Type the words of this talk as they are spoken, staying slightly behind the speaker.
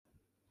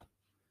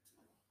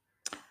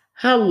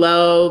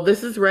Hello,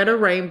 this is Retta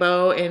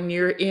Rainbow, and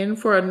you're in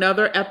for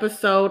another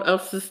episode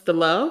of Sister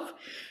Love.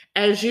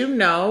 As you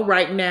know,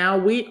 right now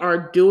we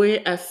are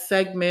doing a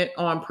segment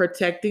on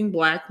protecting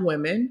Black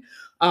women.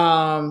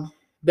 Um,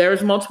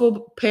 there's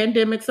multiple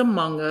pandemics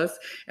among us,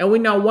 and we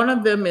know one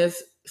of them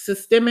is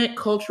systemic,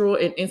 cultural,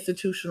 and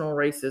institutional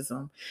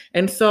racism.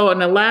 And so, in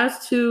the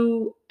last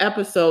two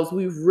episodes,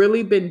 we've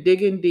really been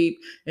digging deep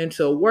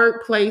into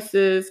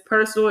workplaces,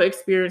 personal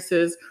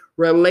experiences,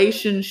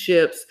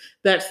 relationships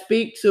that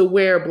speak to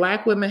where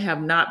Black women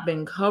have not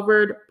been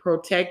covered,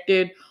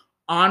 protected,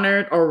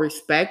 honored, or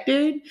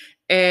respected.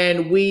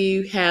 And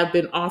we have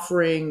been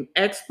offering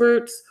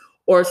experts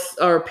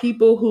or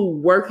people who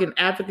work in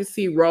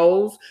advocacy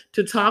roles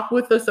to talk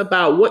with us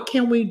about what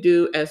can we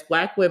do as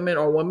Black women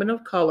or women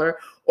of color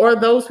or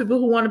those people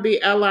who want to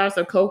be allies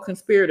or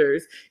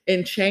co-conspirators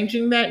in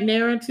changing that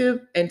narrative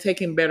and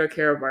taking better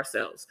care of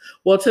ourselves.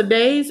 Well,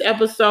 today's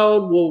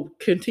episode will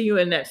continue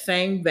in that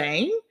same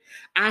vein.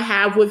 I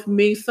have with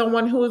me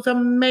someone who is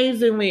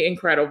amazingly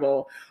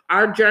incredible.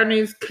 Our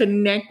journeys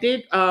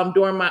connected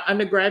during my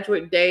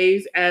undergraduate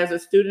days as a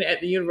student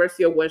at the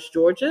University of West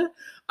Georgia.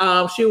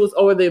 She was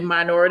over the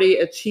Minority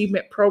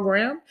Achievement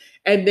Program.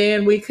 And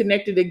then we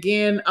connected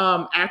again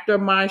after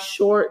my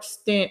short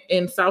stint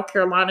in South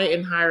Carolina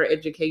in higher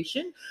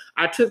education.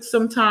 I took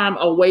some time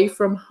away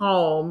from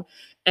home,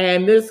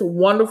 and this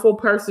wonderful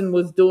person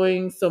was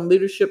doing some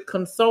leadership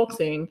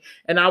consulting,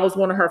 and I was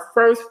one of her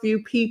first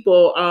few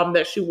people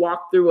that she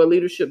walked through a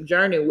leadership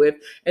journey with,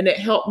 and it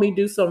helped me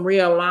do some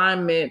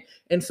realignment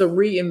and some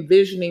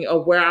re-envisioning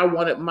of where I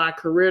wanted my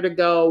career to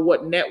go,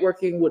 what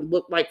networking would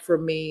look like for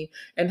me,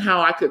 and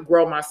how I could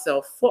grow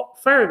myself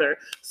further.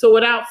 So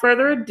without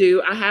further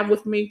ado, I have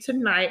with me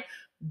tonight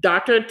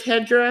Dr.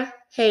 Tedra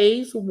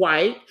Hayes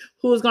White,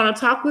 who is going to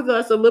talk with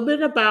us a little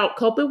bit about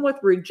coping with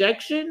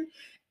rejection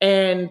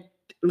and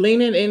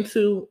leaning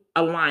into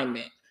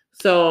alignment.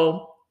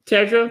 So,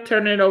 Tedra,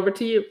 turning it over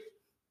to you.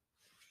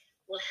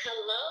 Well,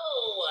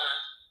 hello.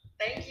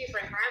 Thank you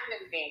for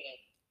having me.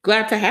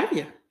 Glad to have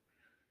you.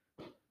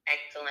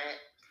 Excellent.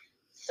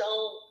 So,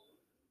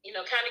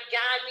 kind of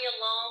guide me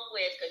along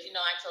with, because,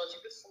 I told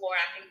you before,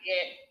 I can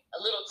get a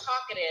little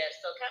talkative.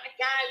 So kind of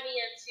guide me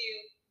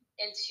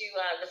into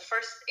the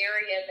first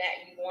area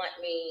that you want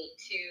me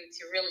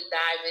to really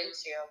dive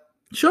into.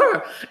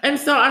 Sure. And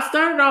so I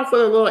started off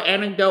with a little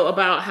anecdote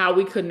about how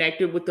we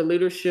connected with the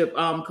leadership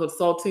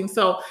consulting.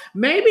 So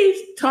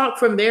maybe talk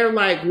from there,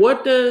 like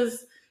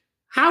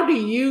how do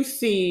you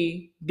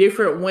see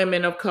different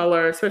women of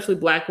color, especially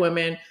Black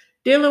women,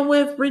 dealing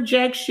with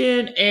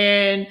rejection,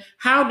 and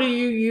how do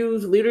you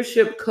use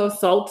leadership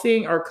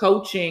consulting or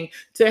coaching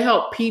to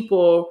help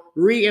people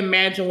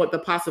reimagine what the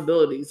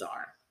possibilities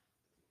are?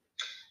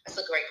 That's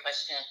a great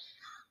question.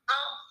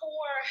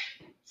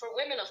 For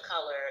women of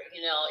color,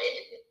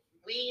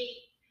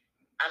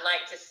 I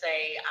like to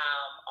say,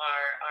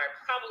 are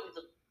probably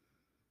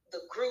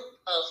the group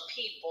of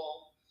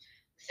people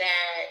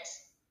that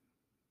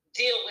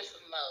deal with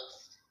the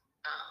most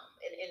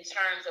in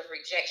terms of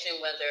rejection,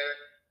 whether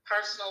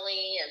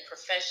personally and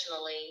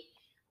professionally.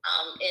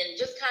 And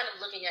just kind of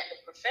looking at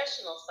the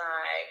professional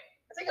side,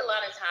 I think a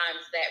lot of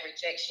times that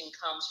rejection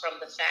comes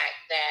from the fact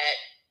that,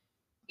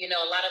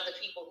 a lot of the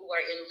people who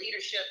are in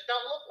leadership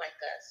don't look like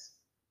us.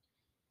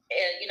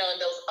 And, in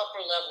those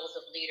upper levels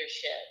of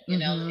leadership,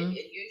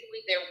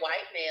 usually they're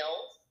white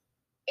males,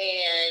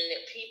 and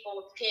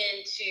people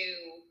tend to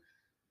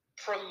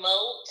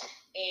promote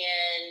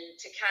and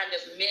to kind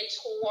of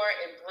mentor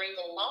and bring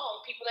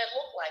along people that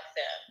look like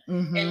them.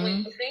 Mm-hmm. And when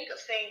you think of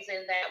things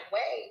in that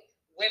way,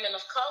 women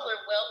of color,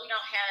 well, we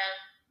don't have,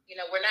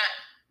 we're not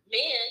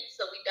men,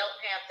 so we don't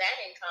have that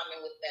in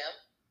common with them.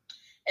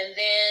 And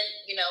then,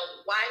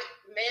 white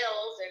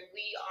males, and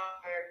we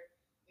are,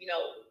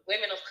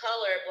 women of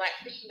color, Black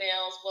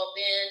females, well,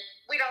 then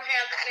we don't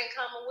have that in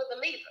common with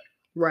them either.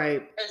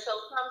 Right. And so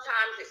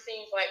sometimes it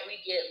seems like we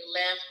get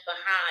left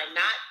behind.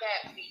 Not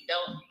that we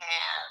don't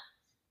have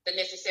the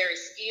necessary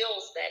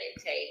skills that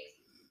it takes.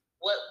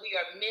 What we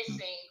are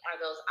missing are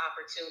those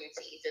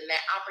opportunities, and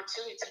that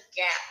opportunity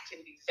gap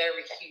can be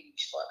very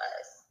huge for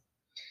us.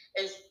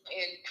 In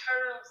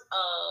terms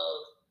of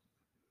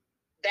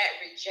that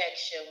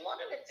rejection, one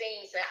of the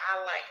things that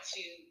I like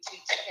to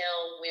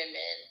tell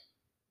women,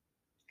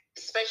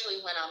 especially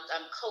when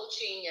I'm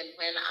coaching and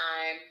when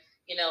I'm,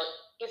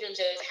 even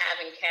just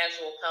having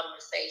casual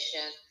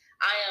conversations,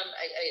 I am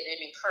an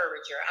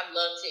encourager. I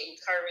love to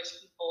encourage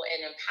people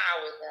and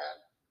empower them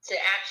to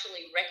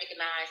actually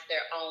recognize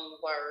their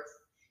own worth.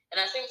 And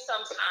I think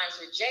sometimes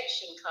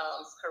rejection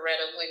comes,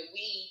 Coretta, when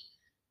we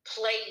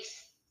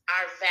place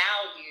our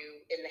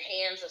value in the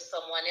hands of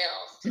someone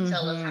else to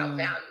tell us how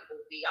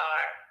valuable we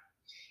are.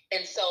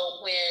 And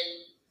so when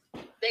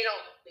they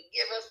don't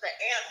give us the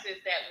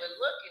answers that we're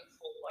looking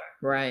for,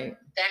 right,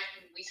 that's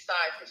when we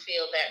start to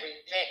feel that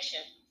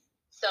rejection.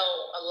 So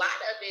a lot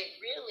of it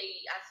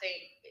really, I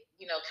think,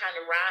 kind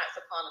of rides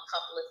upon a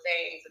couple of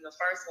things. And the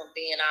first one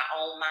being our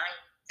own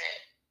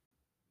mindset.